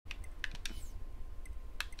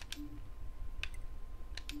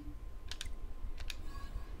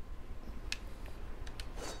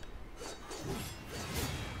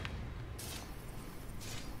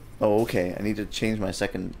Oh, okay. I need to change my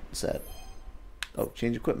second set. Oh,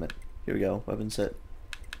 change equipment. Here we go. Weapon set.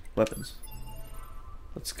 Weapons.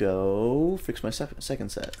 Let's go fix my second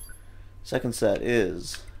set. Second set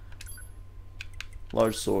is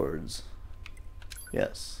large swords.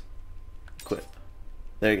 Yes. Equip.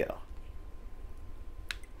 There you go.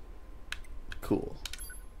 Cool.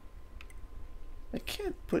 I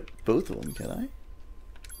can't put both of them, can I?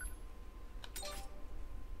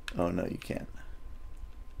 Oh, no, you can't.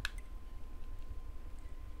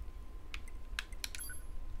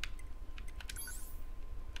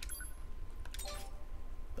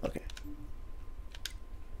 Okay.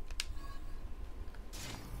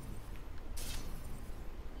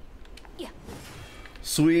 Yeah.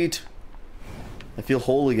 Sweet. I feel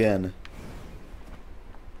whole again.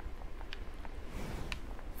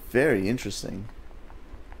 Very interesting.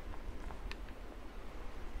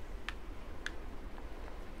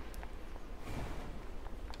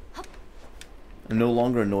 I'm no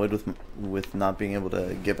longer annoyed with not being able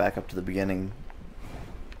to get back up to the beginning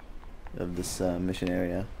of this mission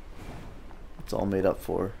area. It's all made up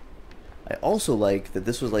for. I also like that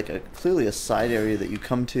this was like clearly a side area that you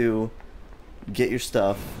come to, get your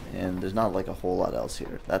stuff, and there's not like a whole lot else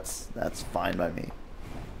here. That's fine by me.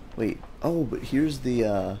 Wait, oh, but here's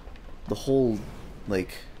the whole, like,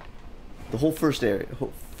 the whole first area,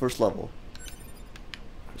 first level.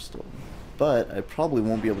 But I probably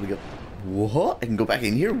won't be able to get. What? I can go back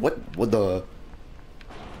in here? What the?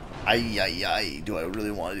 Ay. Do I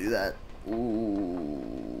really want to do that? Ooh.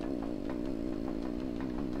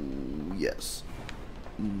 Yes.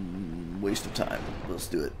 Waste of time. Let's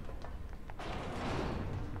do it.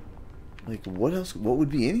 Like, what else? What would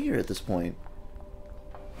be in here at this point?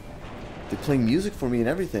 They're playing music for me and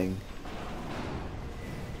everything.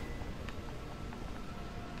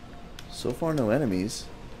 So far, no enemies.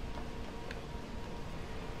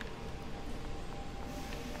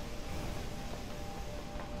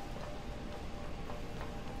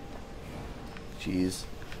 Jeez.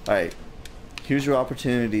 Alright. Here's your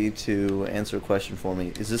opportunity to answer a question for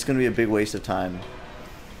me. Is this going to be a big waste of time?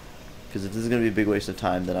 Because if this is going to be a big waste of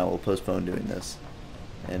time, then I will postpone doing this.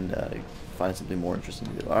 And find something more interesting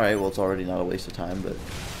to do. Alright, well, it's already not a waste of time, but...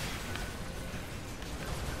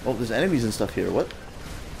 Oh, there's enemies and stuff here. What?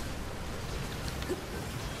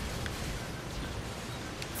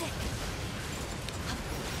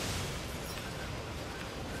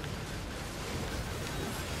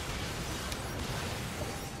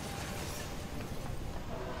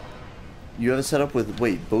 You have it set up with,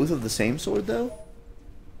 wait, both of the same sword, though?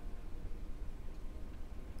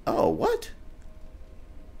 Oh, what?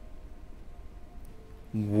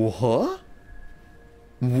 What?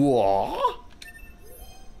 What?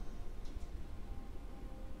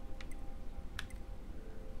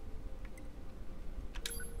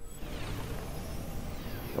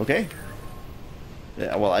 Okay.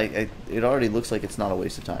 Yeah, well, it already looks like it's not a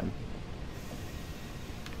waste of time.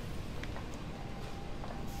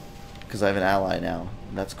 Because I have an ally now,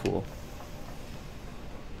 and that's cool.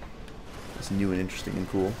 It's new and interesting and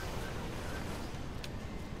cool.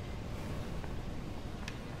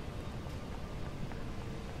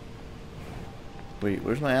 Wait,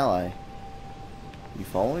 where's my ally? Are you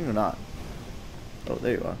following or not? Oh,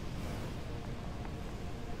 there you are.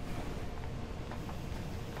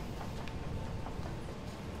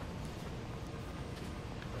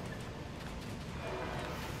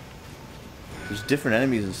 There's different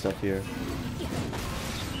enemies and stuff here.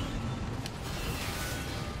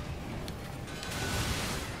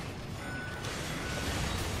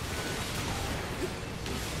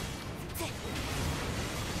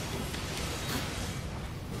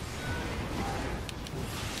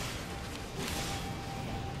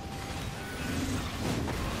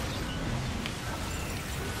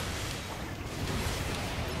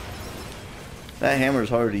 That hammer is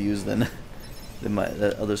harder to use than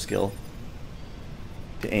that other skill.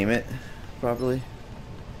 To aim it properly.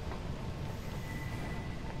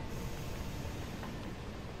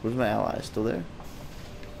 Where's my ally? Still there?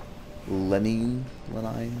 Lenine?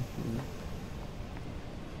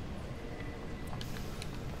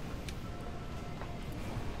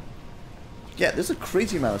 Yeah, there's a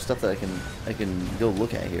crazy amount of stuff that I can go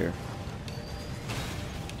look at here.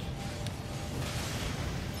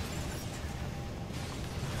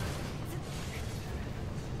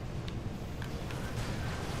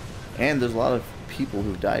 And there's a lot of people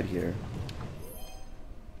who've died here.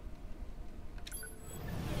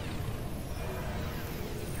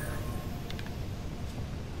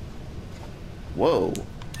 Whoa.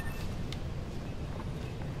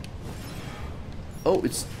 Oh,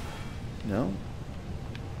 it's... No?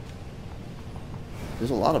 There's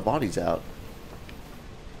a lot of bodies out.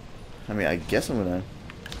 I mean, I guess I'm gonna...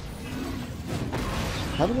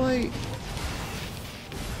 How do I...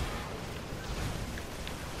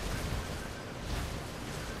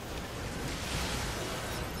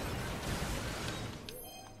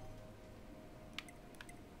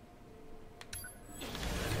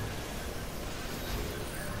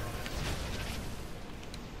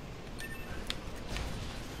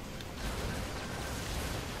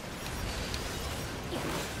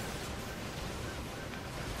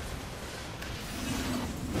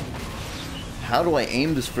 How do I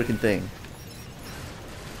aim this freaking thing?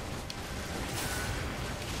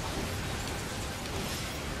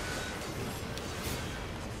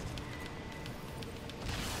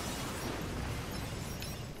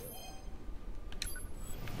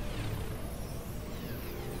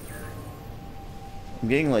 I'm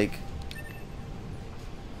getting like...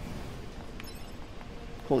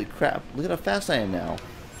 Holy crap, look at how fast I am now.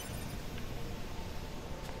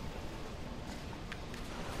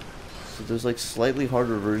 So there's like slightly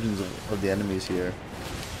harder versions of the enemies here.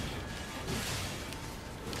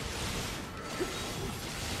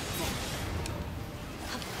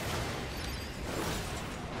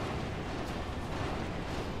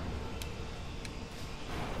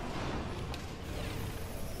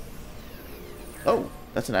 Oh,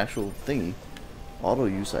 that's an actual thingy. Auto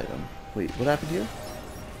use item. Wait, what happened here?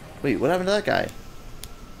 Wait, what happened to that guy?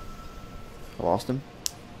 I lost him.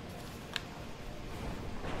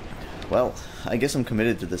 Well, I guess I'm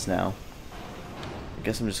committed to this now. I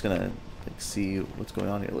guess I'm just gonna like see what's going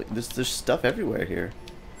on here. Like, there's stuff everywhere here.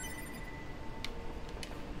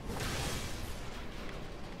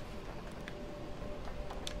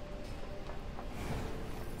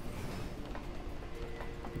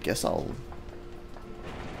 I guess I'll...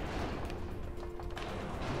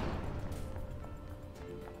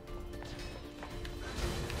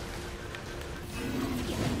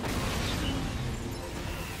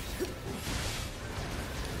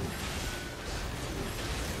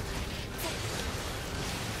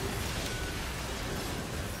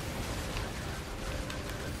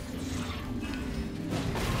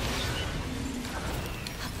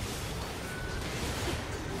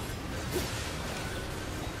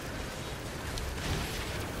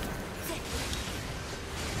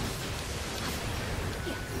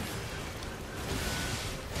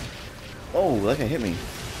 Oh, that guy hit me.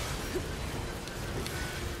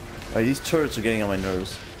 Alright, these turrets are getting on my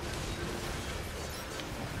nerves.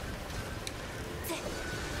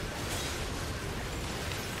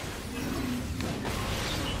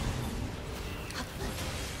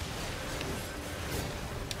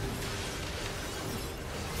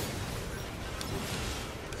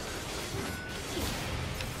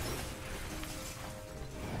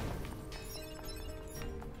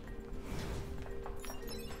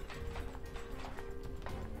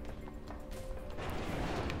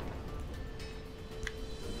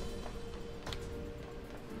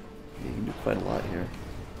 Quite a lot here.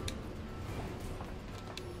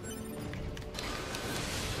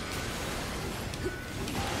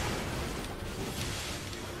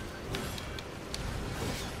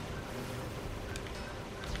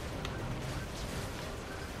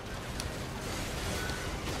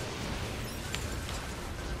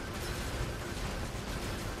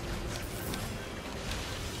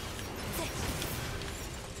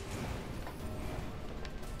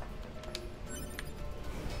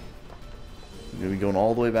 We're gonna be going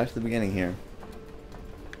all the way back to the beginning here.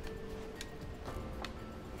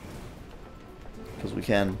 Because we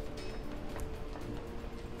can.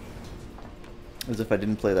 As if I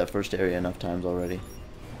didn't play that first area enough times already.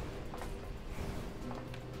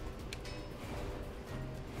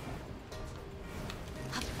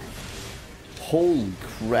 Holy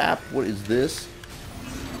crap, what is this?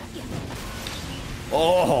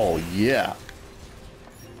 Oh, yeah.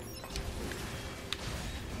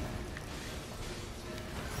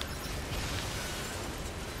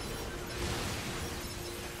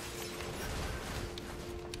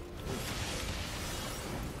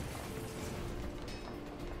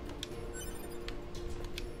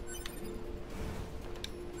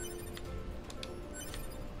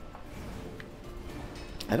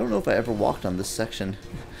 I don't know if I ever walked on this section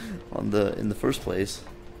in the first place.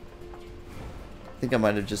 I think I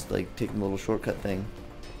might have just like taken the little shortcut thing.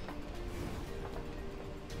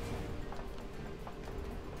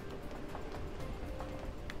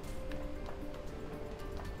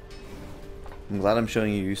 I'm glad I'm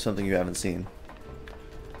showing you something you haven't seen.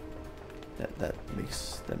 That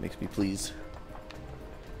makes me pleased.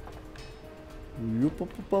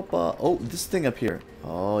 Oh, this thing up here.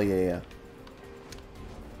 Oh yeah, yeah.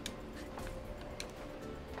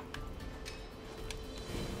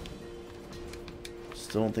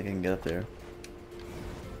 Still don't think I can get up there.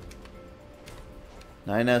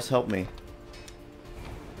 9S, help me.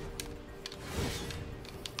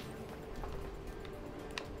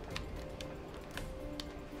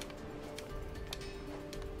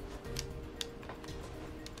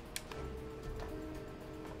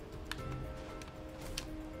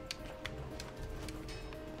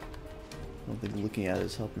 I don't think looking at it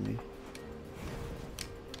is helping me.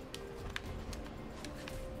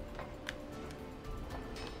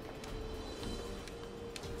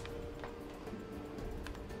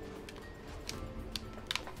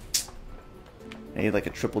 I need like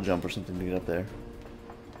a triple jump or something to get up there.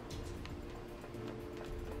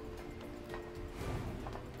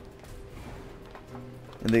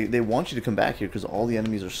 And they want you to come back here because all the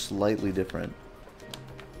enemies are slightly different.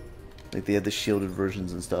 Like they have the shielded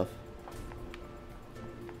versions and stuff.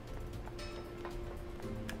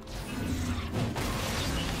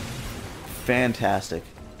 Fantastic.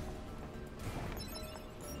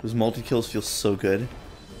 Those multi-kills feel so good.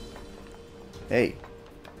 Hey,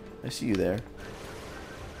 I see you there.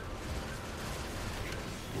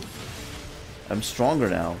 I'm stronger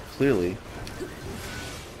now, clearly.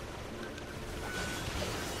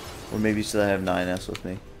 Or maybe so I have 9S with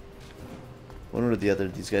me. One or the other,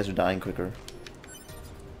 these guys are dying quicker.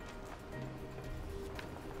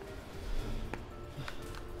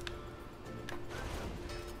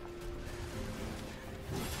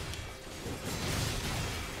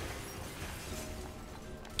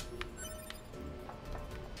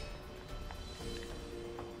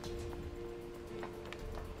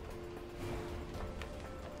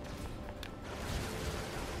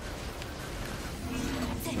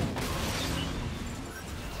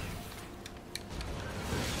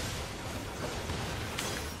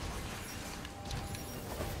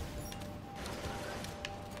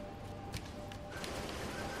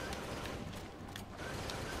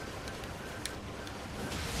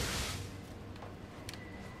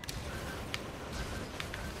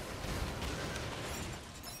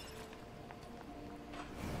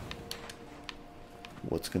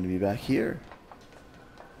 What's going to be back here?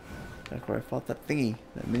 Back where I fought that thingy,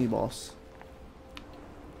 that mini boss.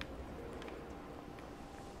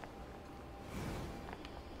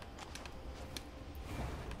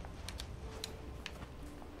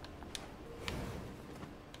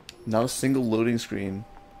 Not a single loading screen.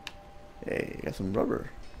 Hey, I got some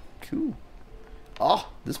rubber. Cool. Ah,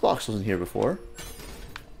 this box wasn't here before.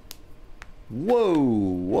 Whoa,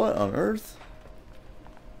 what on earth?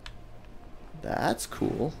 That's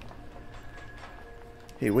cool.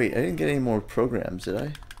 Hey, wait, I didn't get any more programs, did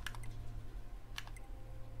I?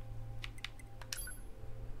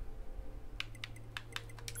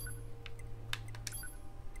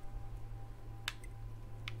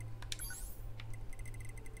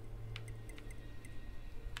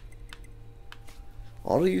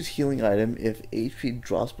 Auto use healing item if HP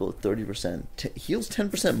drops below 30%. Heals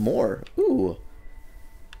 10% more. Ooh.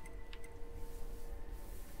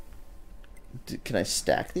 Can I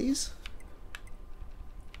stack these?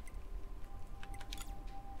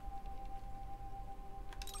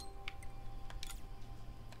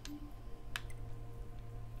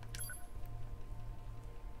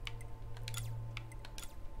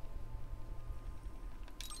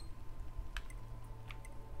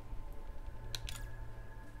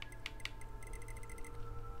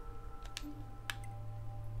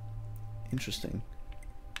 Interesting.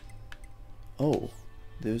 Oh,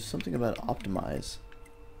 there's something about optimize.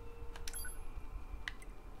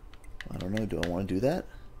 I don't know, do I want to do that?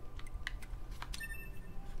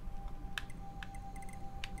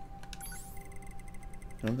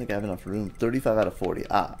 I don't think I have enough room. 35 out of 40.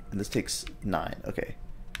 Ah, and this takes 9. Okay.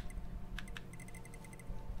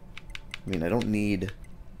 I mean, I don't need...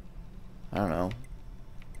 I don't know.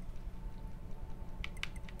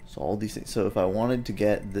 So all these things. So if I wanted to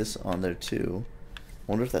get this on there too,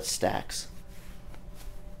 I wonder if that stacks.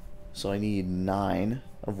 So I need 9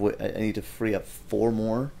 of what I need to free up 4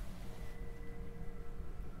 more.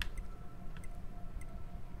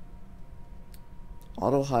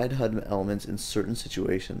 Auto hide HUD elements in certain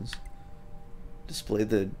situations. Display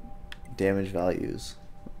the damage values.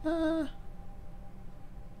 Yeah,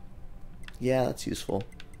 that's useful.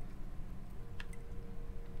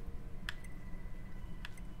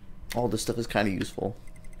 All this stuff is kind of useful.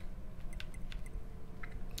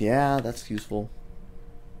 Yeah, that's useful.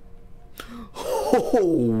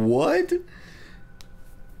 Oh, what?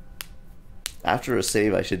 After a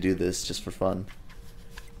save, I should do this just for fun.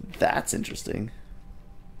 That's interesting.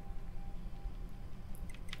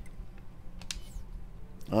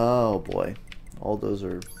 Oh boy. All those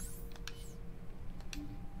are...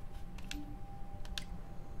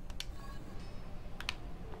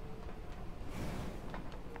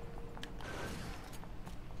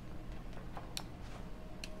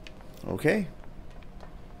 Okay.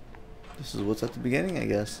 This is what's at the beginning, I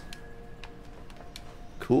guess.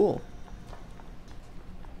 Cool.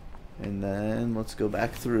 And then let's go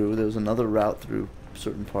back through. There was another route through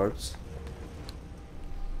certain parts.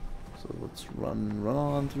 So let's run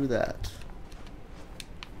on through that.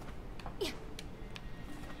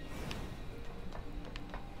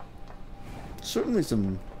 Certainly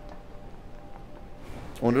some...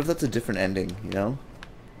 I wonder if that's a different ending, you know?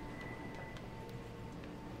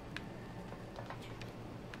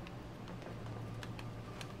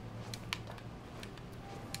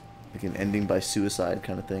 Like an ending by suicide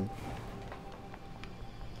kind of thing.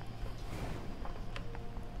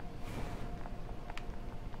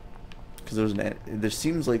 Because there was there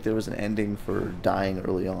seems like there was an ending for dying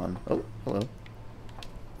early on. Oh, hello.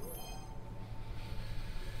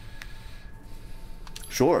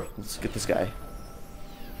 Sure, let's get this guy.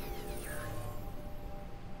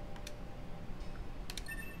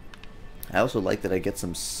 I also like that I get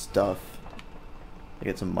some stuff. I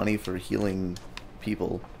get some money for healing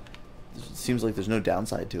people. It seems like there's no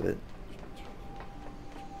downside to it.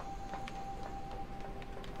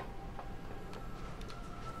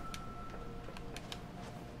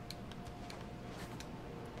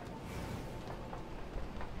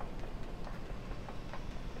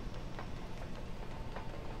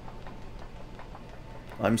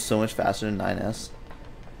 I'm so much faster than 9S.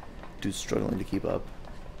 Dude's struggling to keep up.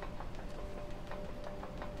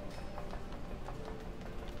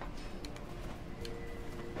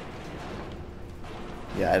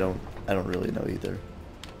 Yeah, I don't really know either.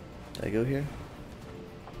 Did I go here?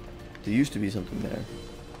 There used to be something there.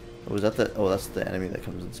 Oh, was that the... Oh, that's the enemy that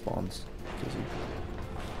comes and spawns. Kills you.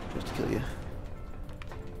 Tries to kill you.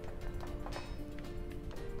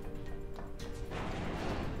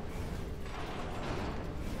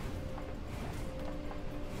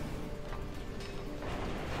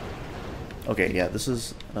 Okay, yeah, this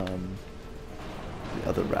is the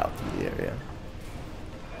other route through the area.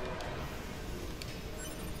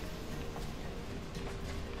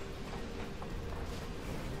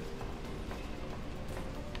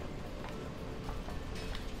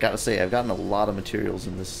 Gotta say, I've gotten a lot of materials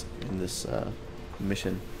in this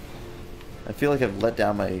mission. I feel like I've let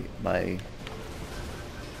down my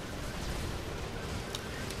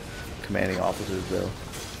commanding officers though,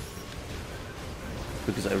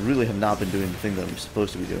 because I really have not been doing the thing that I'm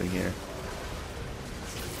supposed to be doing here.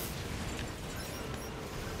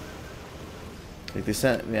 Like, they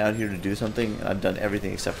sent me out here to do something, and I've done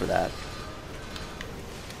everything except for that.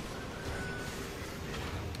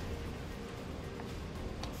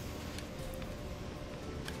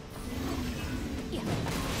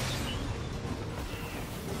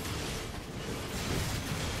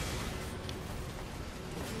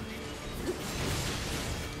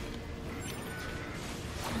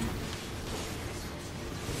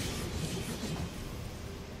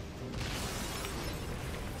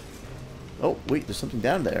 Oh, wait, there's something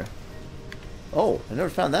down there. Oh, I never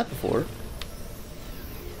found that before.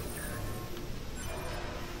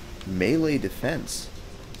 Melee defense.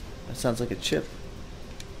 That sounds like a chip.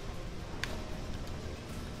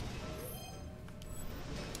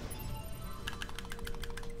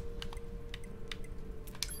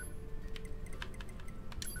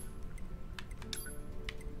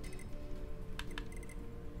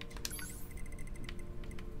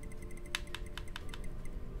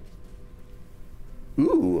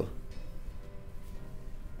 Ooh.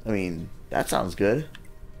 I mean, that sounds good.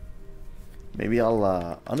 Maybe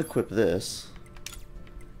I'll unequip this.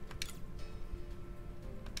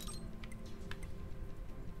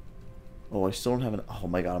 Oh, I still don't have an... Oh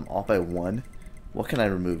my god, I'm off by 1. What can I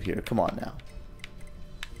remove here? Come on now.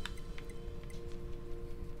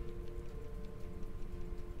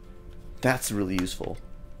 That's really useful.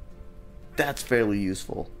 That's fairly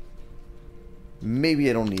useful. Maybe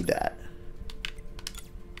I don't need that.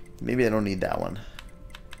 Maybe I don't need that one.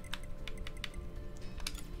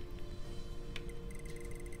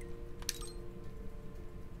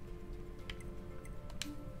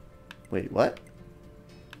 Wait, what?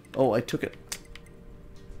 Oh, I took it.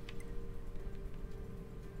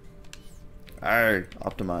 Alright,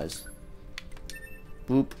 optimize.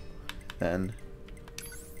 Boop. And...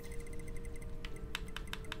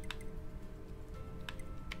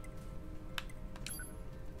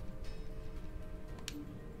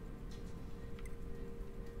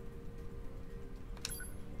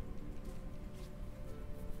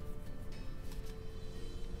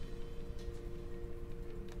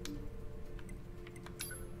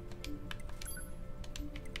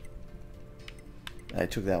 I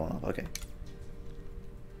took that one off. Okay.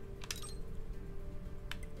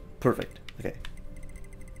 Perfect. Okay.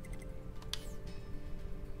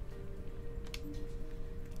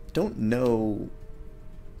 don't know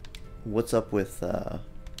what's up with the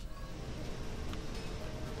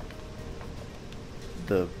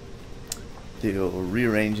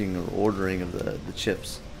rearranging or ordering of the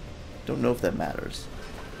chips. Don't know if that matters.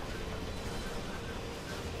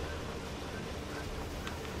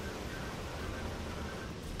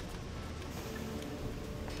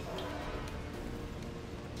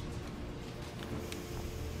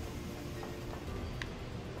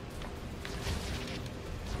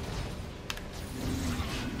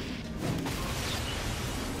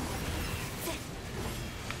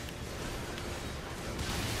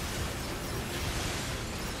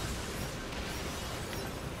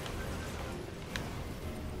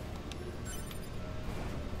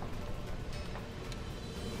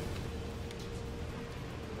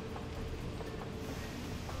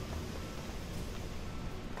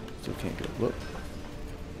 Still can't go. Whoop.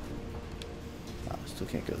 Ah, still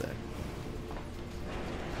can't go there.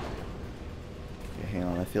 Okay, hang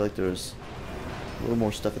on. I feel like there's a little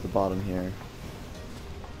more stuff at the bottom here.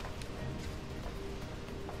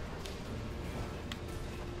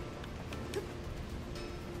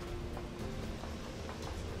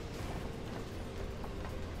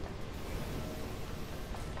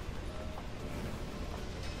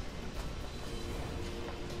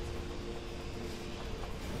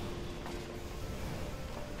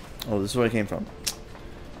 Oh, this is where I came from.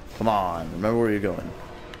 Come on, remember where you're going.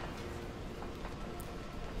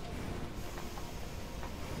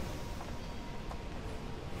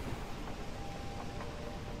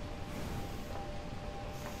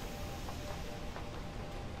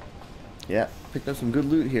 Yeah, picked up some good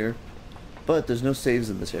loot here. But there's no saves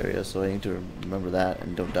in this area, so I need to remember that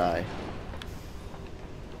and don't die.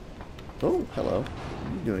 Oh, hello. What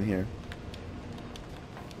are you doing here?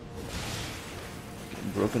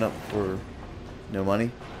 Broken up for no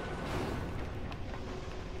money.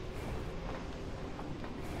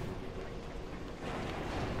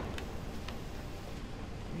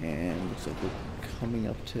 And looks like we're coming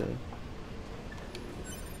up to...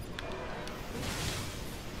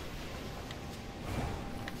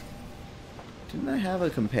 Didn't I have a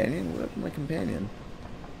companion? What happened to my companion?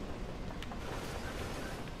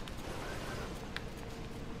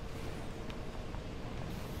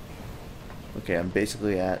 Okay, I'm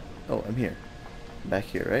basically at... Oh, I'm here. I'm back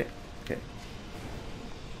here, right? Okay.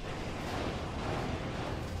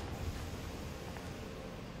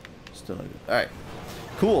 Still not good. Alright.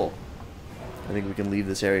 Cool. I think we can leave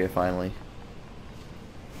this area finally.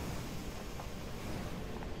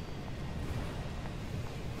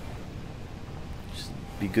 Just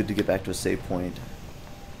be good to get back to a save point.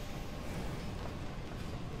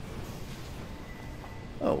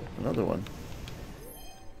 Oh, another one.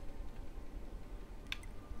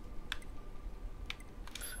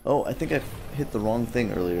 Oh, I think I hit the wrong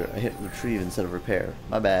thing earlier. I hit retrieve instead of repair.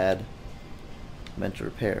 My bad. I meant to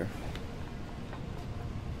repair.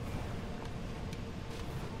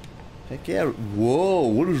 Heck yeah. Whoa,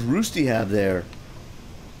 what does Roosty have there?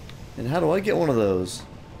 And how do I get one of those?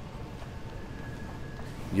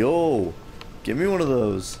 Yo, give me one of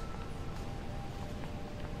those.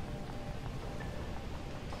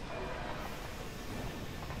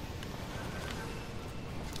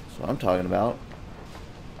 That's what I'm talking about.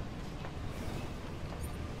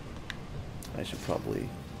 I should probably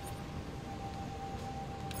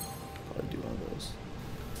do one of those.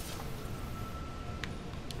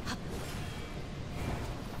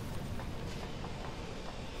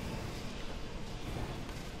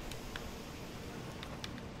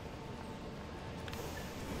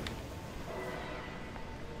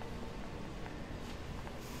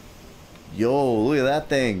 Yo, look at that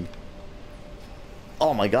thing.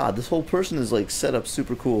 Oh my god, this whole person is like set up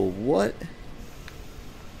super cool. What?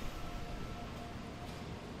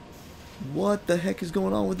 What the heck is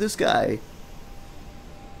going on with this guy?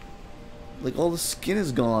 Like, all the skin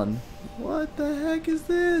is gone. What the heck is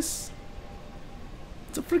this?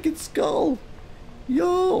 It's a freaking skull. Yo,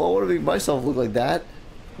 I want to make myself look like that.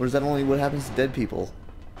 Or is that only what happens to dead people?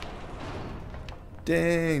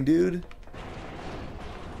 Dang, dude.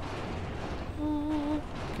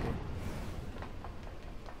 Okay.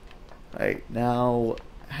 Alright, now,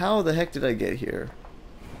 how the heck did I get here?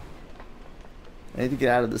 I need to get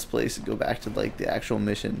out of this place and go back to, like, the actual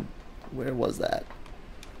mission. Where was that?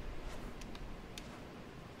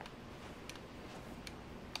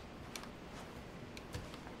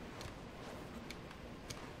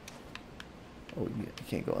 Oh, you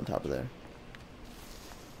can't go on top of there.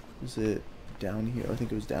 Is it down here? I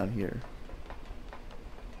think it was down here.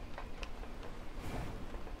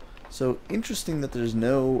 So, interesting that there's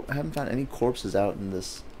no... I haven't found any corpses out in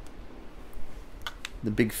this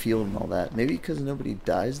the big field and all that. Maybe because nobody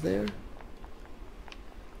dies there?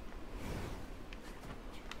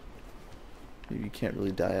 Maybe you can't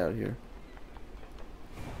really die out here.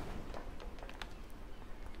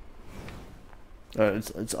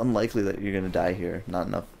 It's unlikely that you're gonna die here. Not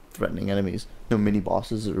enough threatening enemies. No mini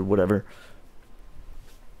bosses or whatever.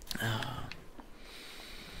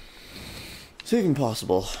 It's even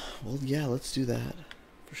possible. Well, yeah, let's do that.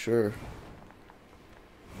 For sure.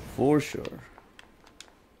 For sure.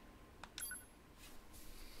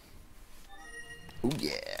 Oh,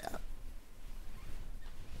 yeah.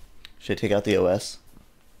 Should I take out the OS?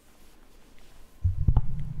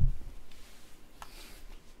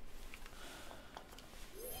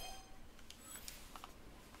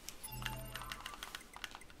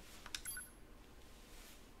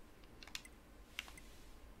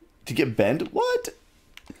 To get bent? What?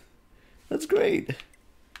 That's great.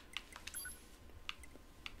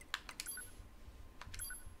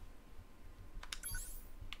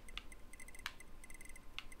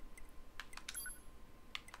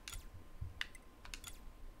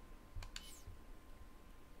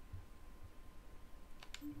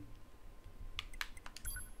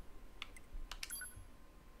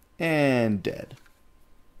 And dead.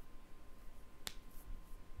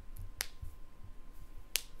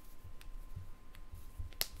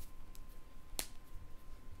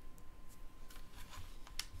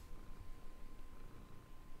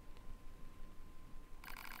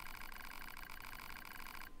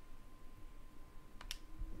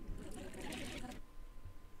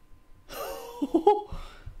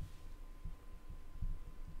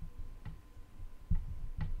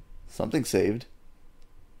 Something saved.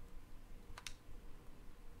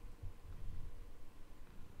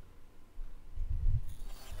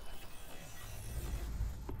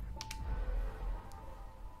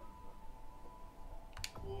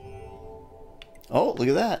 Oh, look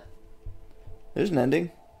at that. There's an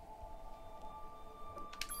ending.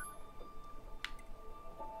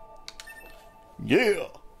 Yeah!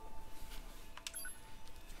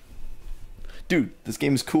 Dude, this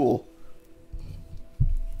game is cool.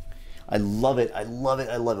 I love it. I love it.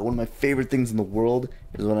 I love it. One of my favorite things in the world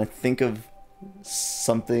is when I think of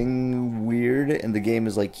something weird and the game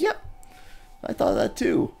is like, yep, I thought of that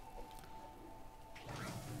too.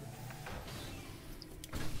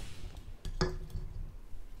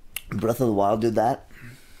 Breath of the Wild did that.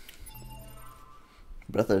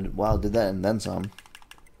 Breath of the Wild did that and then some.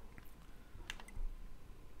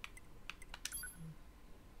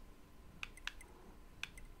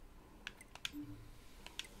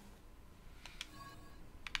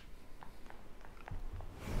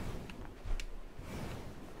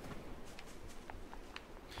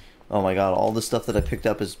 Oh my god, all the stuff that I picked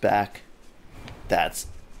up is back. That's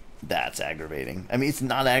aggravating. I mean, it's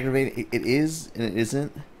not aggravating. It is and it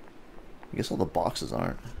isn't. I guess all the boxes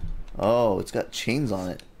aren't. Oh, it's got chains on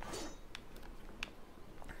it.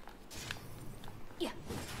 Yeah.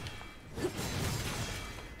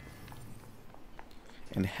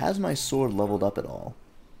 And has my sword leveled up at all?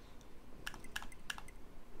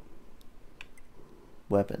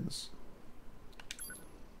 Weapons.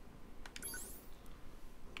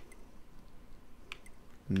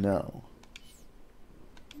 No.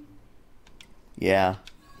 Yeah.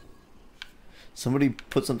 Somebody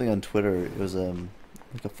put something on Twitter. It was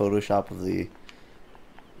like a Photoshop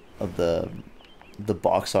of the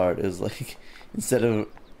box art. It was like, instead of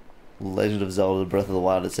Legend of Zelda Breath of the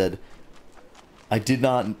Wild, it said, "I did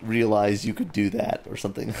not realize you could do that," or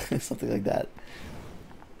something something like that.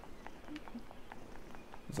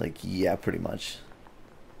 It's like, yeah, pretty much.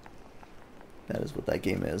 That is what that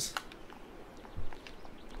game is.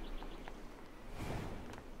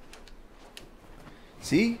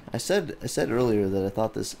 See, I said earlier that I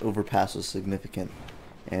thought this overpass was significant,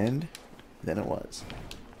 and then it was.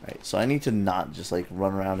 Alright, so I need to not just like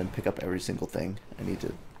run around and pick up every single thing. I need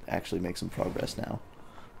to actually make some progress now.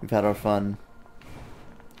 We've had our fun.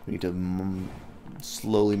 We need to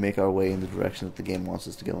slowly make our way in the direction that the game wants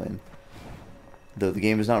us to go in. Though the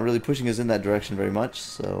game is not really pushing us in that direction very much,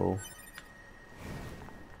 so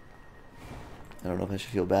I don't know if I should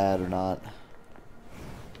feel bad or not.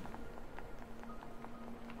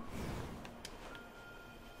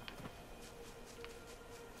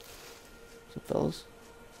 What's up, fellas?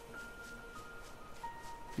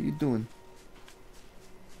 What are you doing?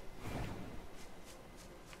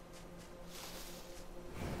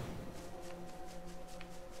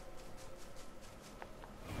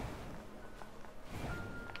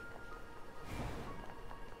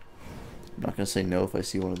 I'm not gonna say no if I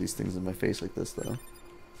see one of these things in my face like this, though.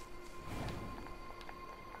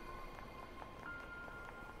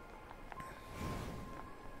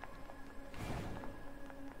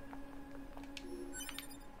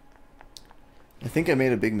 I think I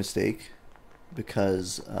made a big mistake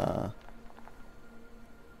because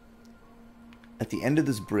at the end of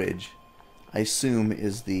this bridge, I assume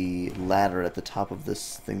is the ladder at the top of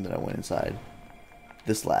this thing that I went inside.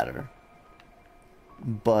 This ladder.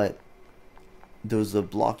 But there was a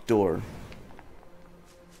blocked door.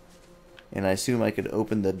 And I assume I could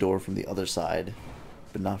open the door from the other side,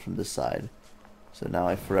 but not from this side. So now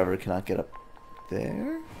I forever cannot get up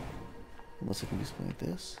there. Unless I can do something like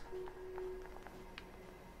this.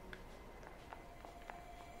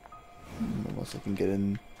 Unless I can get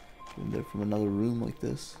in there from another room like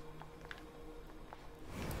this.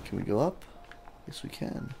 Can we go up? Yes, we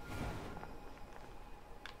can.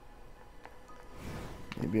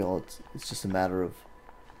 Maybe it's just a matter of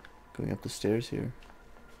going up the stairs here.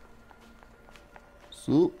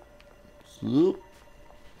 Swoop. Swoop.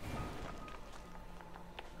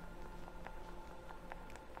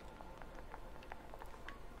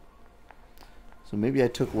 So maybe I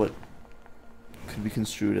took what could be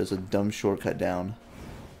construed as a dumb shortcut down.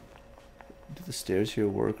 Do the stairs here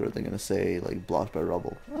work, or are they going to say, like, blocked by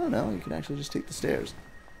rubble? I don't know, you can actually just take the stairs.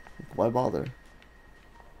 Like, why bother?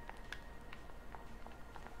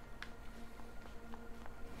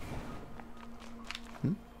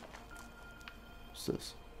 What's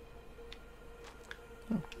this?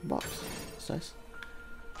 Oh, box. That's nice.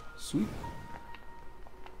 Sweet.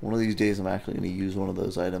 One of these days I'm actually going to use one of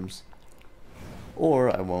those items.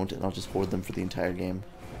 Or I won't, and I'll just hoard them for the entire game.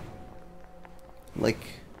 Like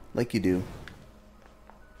you do.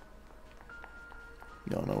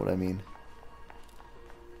 You all know what I mean.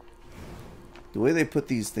 The way they put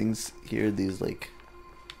these things here, these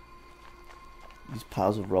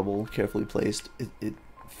piles of rubble carefully placed, it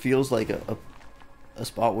feels like a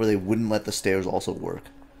spot where they wouldn't let the stairs also work.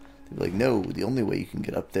 They'd be like, no, the only way you can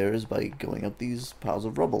get up there is by going up these piles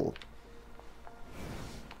of rubble.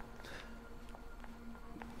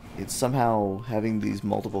 It's somehow having these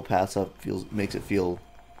multiple paths up makes it feel,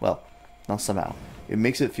 well, not somehow. It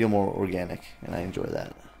makes it feel more organic, and I enjoy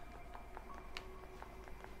that.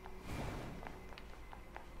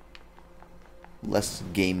 Less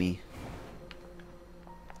gamey.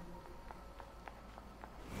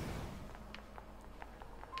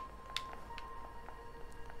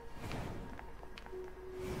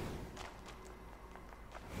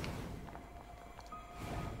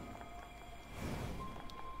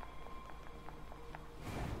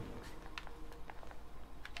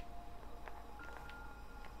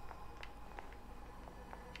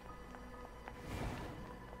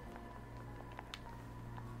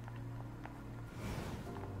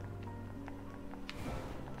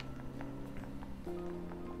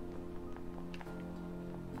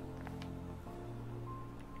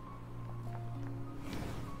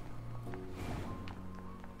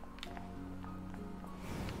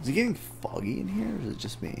 Is it getting foggy in here, or is it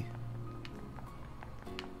just me?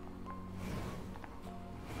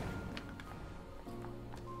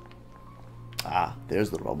 Ah, there's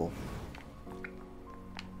the rubble.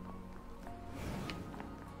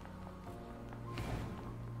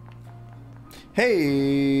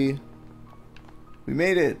 Hey! We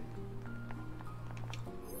made it!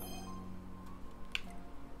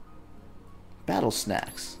 Battle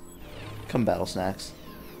snacks. Come, battle snacks.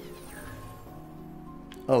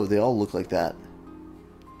 Oh, they all look like that.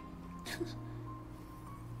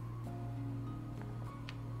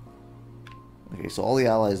 Okay, so all the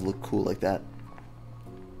allies look cool like that.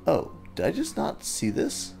 Oh, did I just not see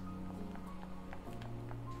this?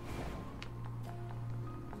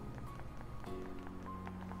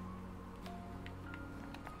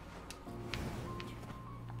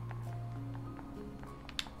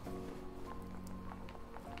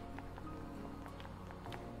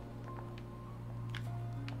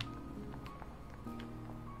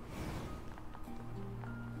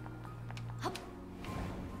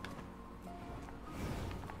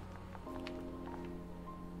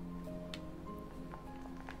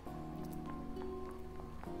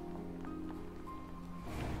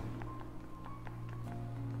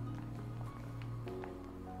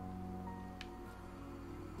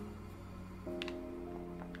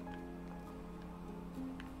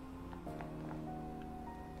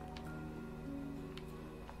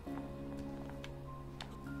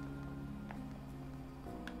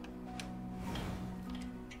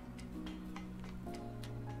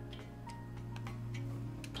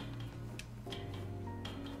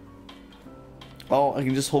 Oh, I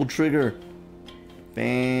can just hold trigger.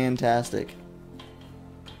 Fantastic.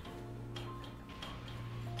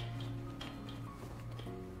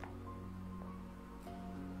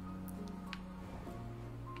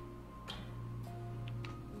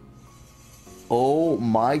 Oh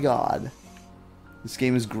my god. This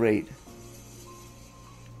game is great.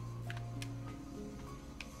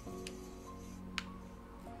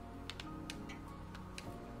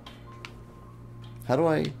 How do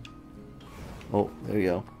I... Oh, there you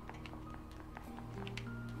go.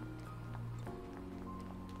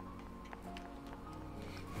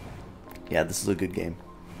 Yeah, this is a good game.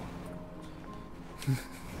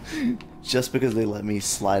 Just because they let me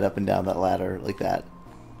slide up and down that ladder like that.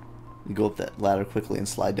 You go up that ladder quickly and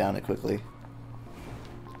slide down it quickly.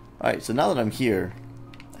 Alright, so now that I'm here,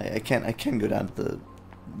 I can go down to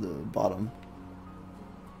the bottom.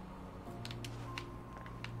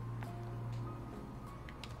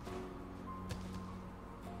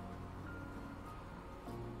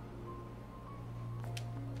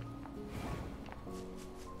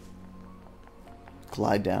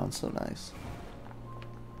 Glide down, so nice.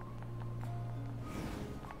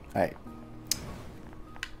 Alright.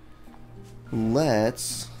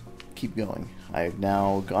 Let's keep going. I've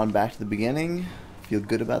now gone back to the beginning. Feel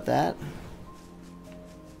good about that.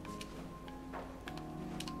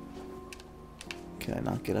 Can I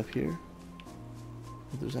not get up here?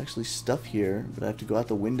 Well, there's actually stuff here, but I have to go out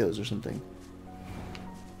the windows or something.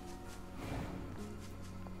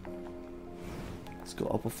 Let's go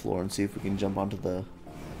up a floor and see if we can jump onto the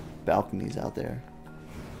balconies out there.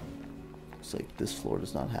 Looks like this floor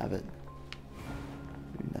does not have it.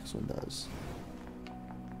 Maybe the next one does.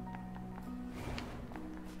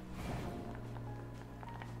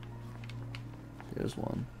 There's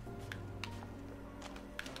one.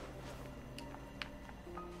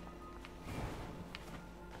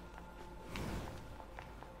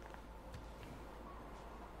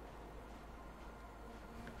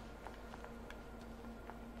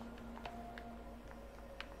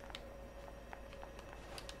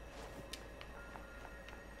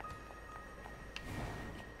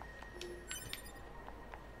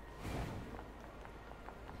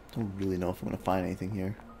 Don't really know if I'm gonna find anything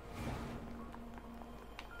here.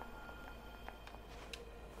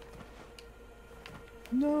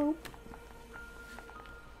 Nope.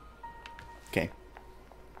 Okay.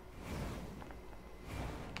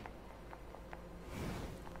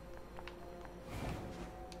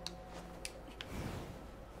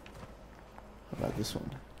 How about this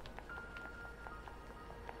one?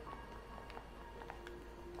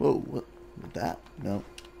 Whoa, what? With that? No.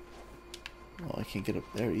 Oh, I can't get up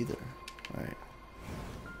there either. Alright.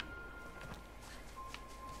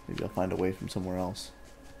 Maybe I'll find a way from somewhere else.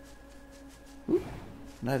 Ooh,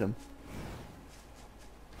 an item.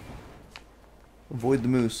 Avoid the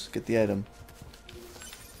moose. Get the item.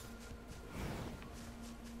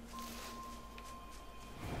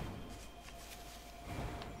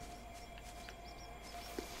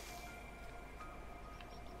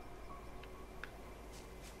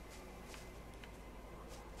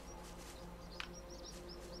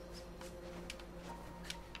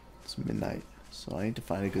 It's midnight, so I need to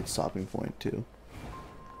find a good stopping point too.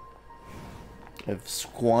 I've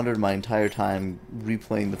squandered my entire time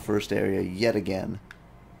replaying the first area yet again.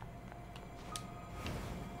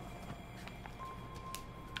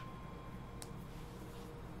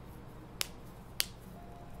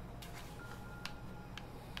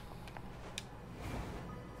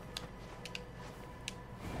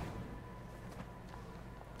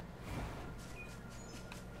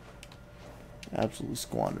 Absolutely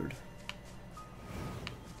squandered.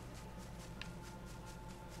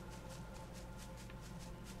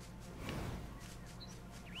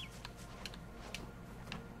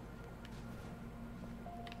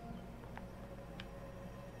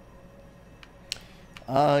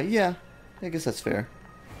 Yeah, I guess that's fair.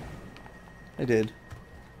 I did.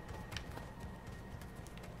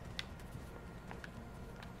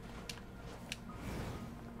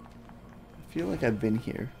 I feel like I've been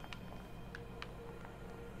here.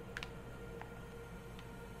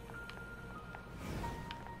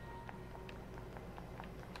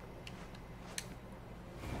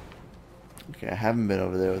 Okay, I haven't been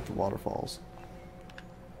over there with the waterfalls.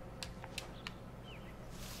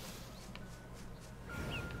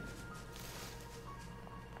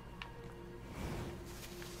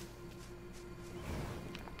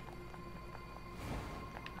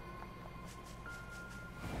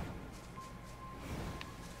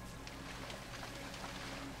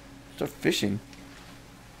 Start fishing.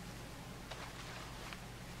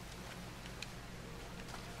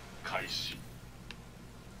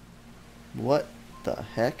 What the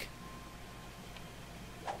heck?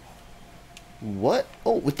 What?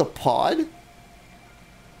 Oh, with the pod?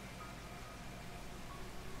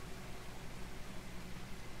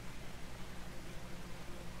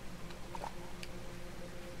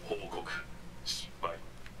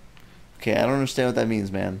 Okay, I don't understand what that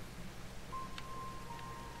means, man.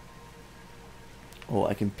 Oh,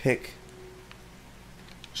 I can pick.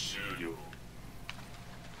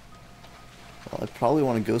 Well, I probably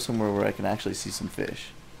want to go somewhere where I can actually see some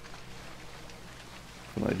fish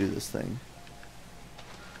when I do this thing.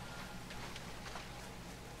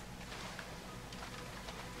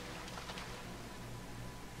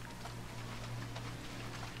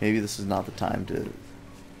 Maybe this is not the time to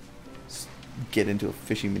get into a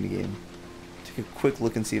fishing minigame. Take a quick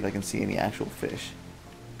look and see if I can see any actual fish.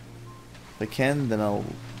 If I can, then I'll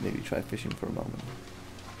maybe try fishing for a moment.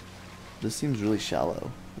 This seems really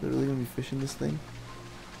shallow. Are there really going to be fish in this thing?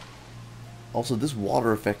 Also, this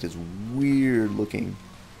water effect is weird looking.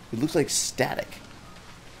 It looks like static.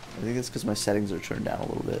 I think that's because my settings are turned down a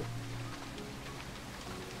little bit.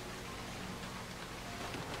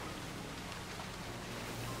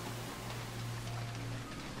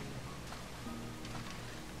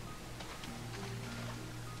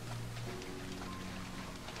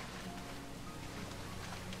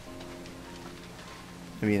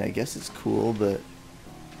 I mean, I guess it's cool, but...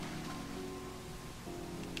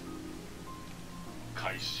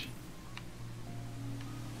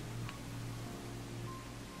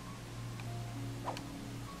 Oh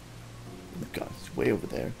my god, it's way over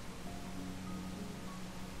there.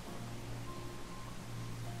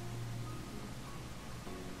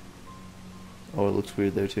 Oh, it looks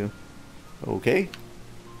weird there too. Okay.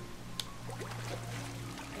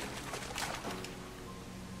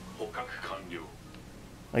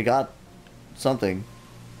 I got something.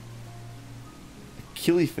 A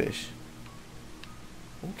killifish.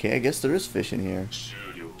 Okay, I guess there is fish in here.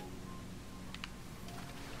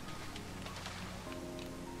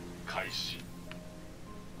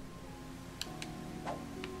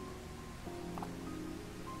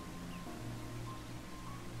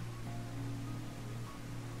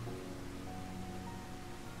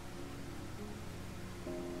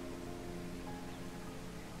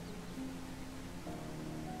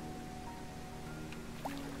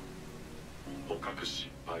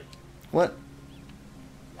 What?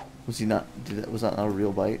 Was he not? Was that not a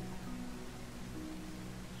real bite?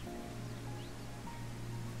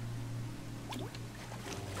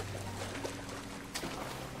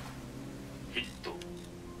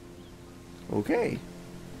 Okay.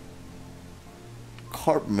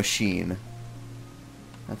 Carp machine.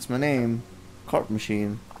 That's my name. Carp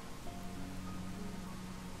machine.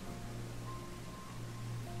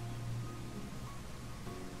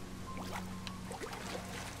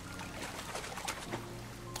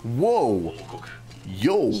 Whoa!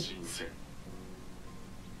 Yo!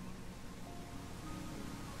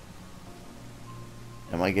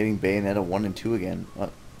 Am I getting Bayonetta 1 and 2 again?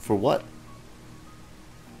 For what?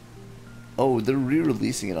 Oh, they're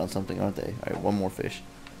re-releasing it on something, aren't they? Alright, one more fish.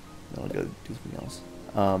 Then I'll go do something else.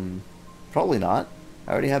 Probably not.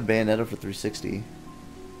 I already have Bayonetta for 360.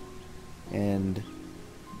 And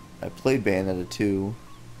I played Bayonetta 2.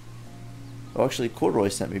 Oh, actually, Corduroy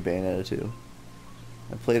sent me Bayonetta 2.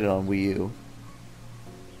 I played it on Wii U.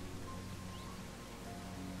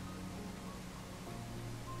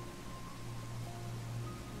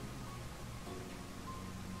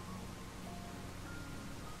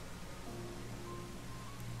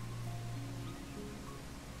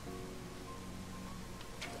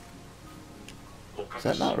 Is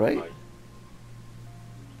that not right?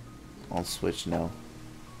 On Switch, no.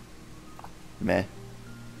 Meh.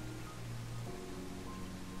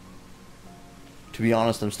 To be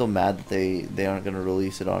honest, I'm still mad that they aren't going to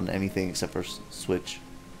release it on anything except for Switch.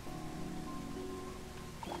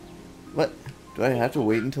 What? Do I have to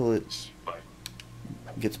wait until it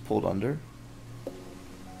gets pulled under?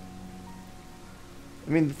 I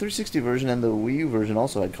mean, the 360 version and the Wii U version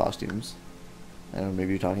also had costumes. I don't know, maybe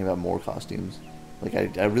you're talking about more costumes. Like,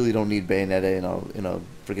 I really don't need Bayonetta in a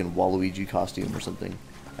freaking Waluigi costume or something.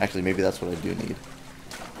 Actually, maybe that's what I do need.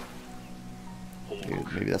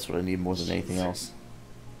 Maybe that's what I need more than anything else.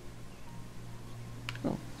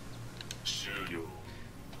 Oh.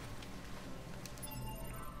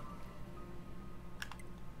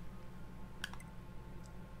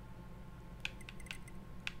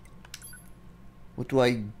 What do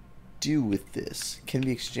I do with this? Can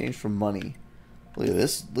be exchanged for money. Look at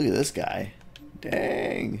this. Look at this guy.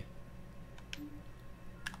 Dang.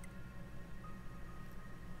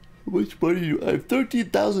 How much money do I have?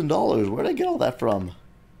 $13,000. Where'd I get all that from?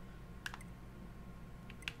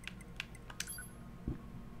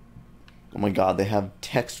 Oh my god, they have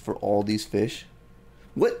text for all these fish.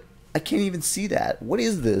 What? I can't even see that. What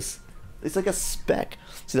is this? It's like a speck.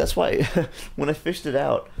 See, that's why when I fished it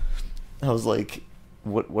out, I was like,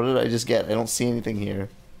 what did I just get? I don't see anything here.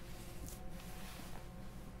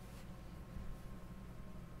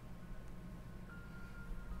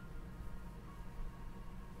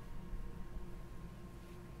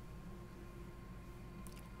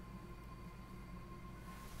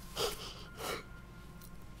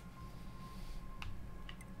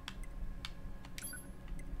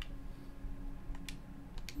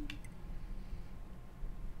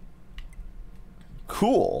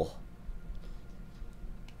 Cool.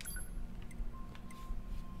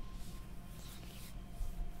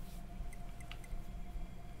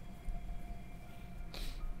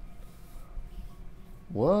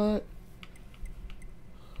 What?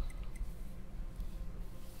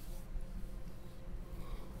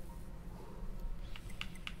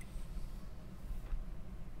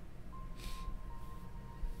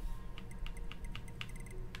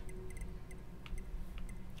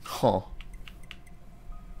 Huh.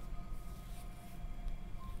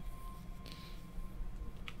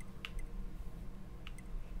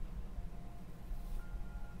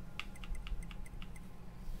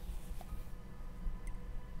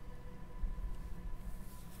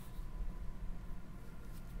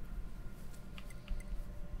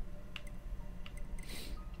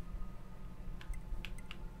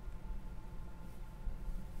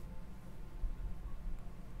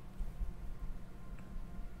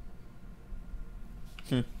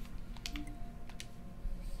 Hmm.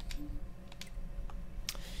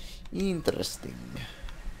 Interesting.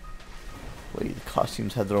 Wait, the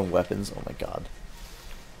costumes have their own weapons? Oh my god.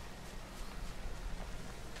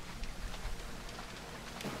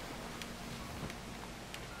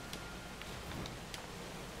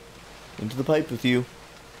 Into the pipe with you.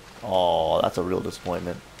 Oh, that's a real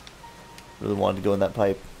disappointment. Really wanted to go in that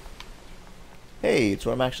pipe. Hey, it's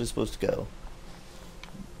where I'm actually supposed to go.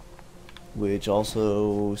 Which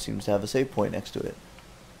also seems to have a save point next to it.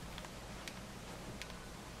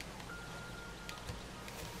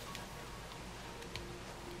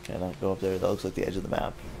 Can I go up there? That looks like the edge of the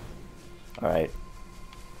map. Alright.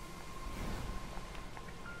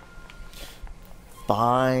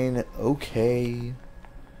 Fine. Okay.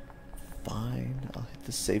 Fine. I'll hit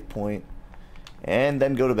the save point. And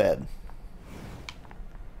then go to bed.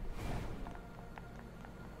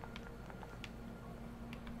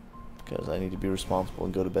 Because I need to be responsible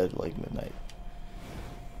and go to bed at like midnight.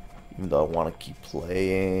 Even though I want to keep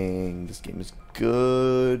playing. This game is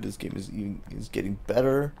good. This game is getting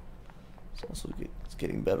better. It's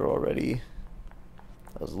getting better already.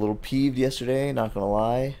 I was a little peeved yesterday, not gonna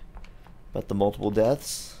lie, about the multiple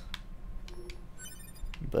deaths.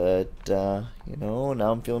 But, you know,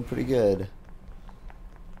 now I'm feeling pretty good.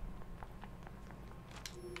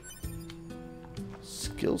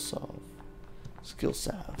 Skill salve. Skill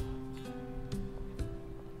salve.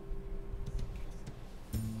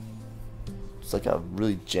 It's like a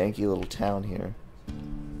really janky little town here.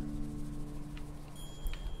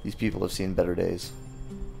 These people have seen better days.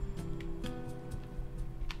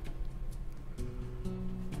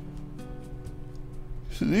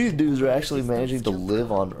 So these dudes are actually managing to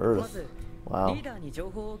live on Earth. Wow.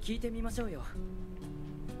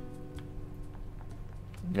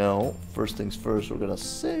 No, first things first, we're gonna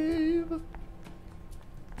save.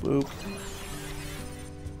 Boop.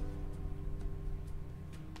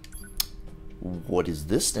 What is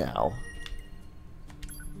this now?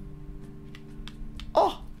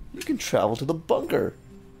 Oh, you can travel to the bunker.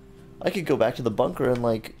 I could go back to the bunker and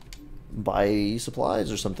like buy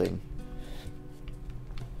supplies or something.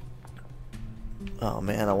 Oh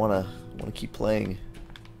man, I wanna keep playing.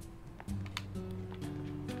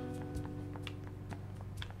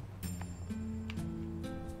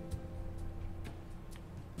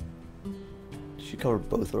 Did she cover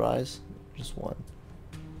both her eyes? Just one.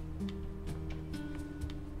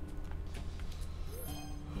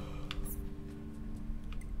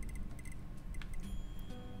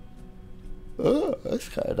 Oh, that's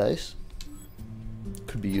kind of nice.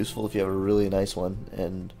 Could be useful if you have a really nice one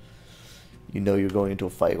and you know you're going into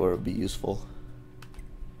a fight where it would be useful.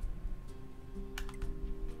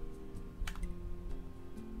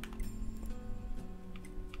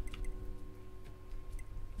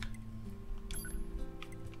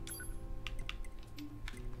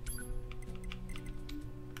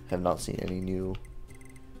 Have not seen any new.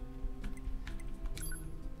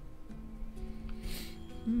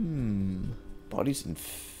 Bodies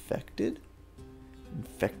infected?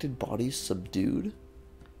 Infected bodies subdued?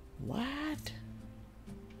 What?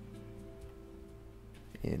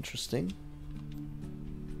 Interesting.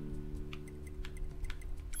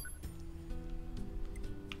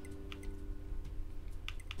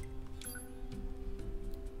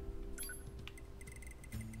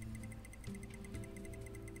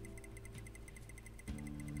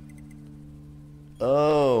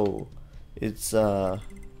 Oh, it's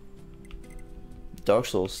Dark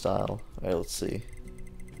Souls style. Alright, let's see.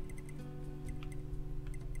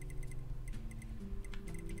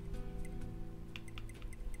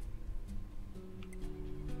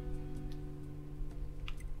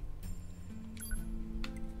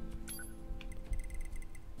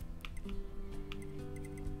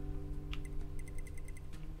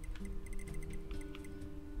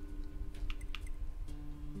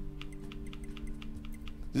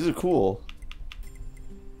 These are cool.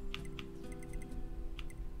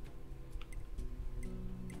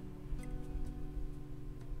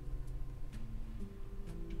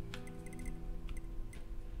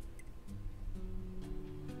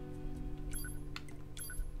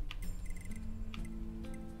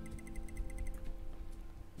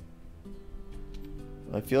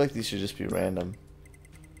 I feel like these should just be random.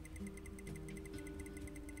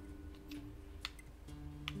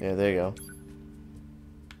 Yeah, there you go.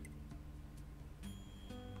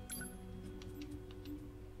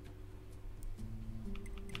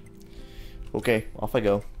 Okay, off I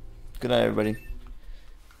go. Good night, everybody.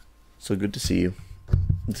 So good to see you.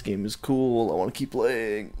 This game is cool. I want to keep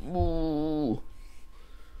playing. Ooh.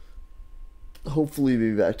 Hopefully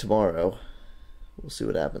be back tomorrow. We'll see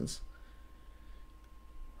what happens.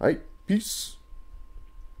 Alright, peace.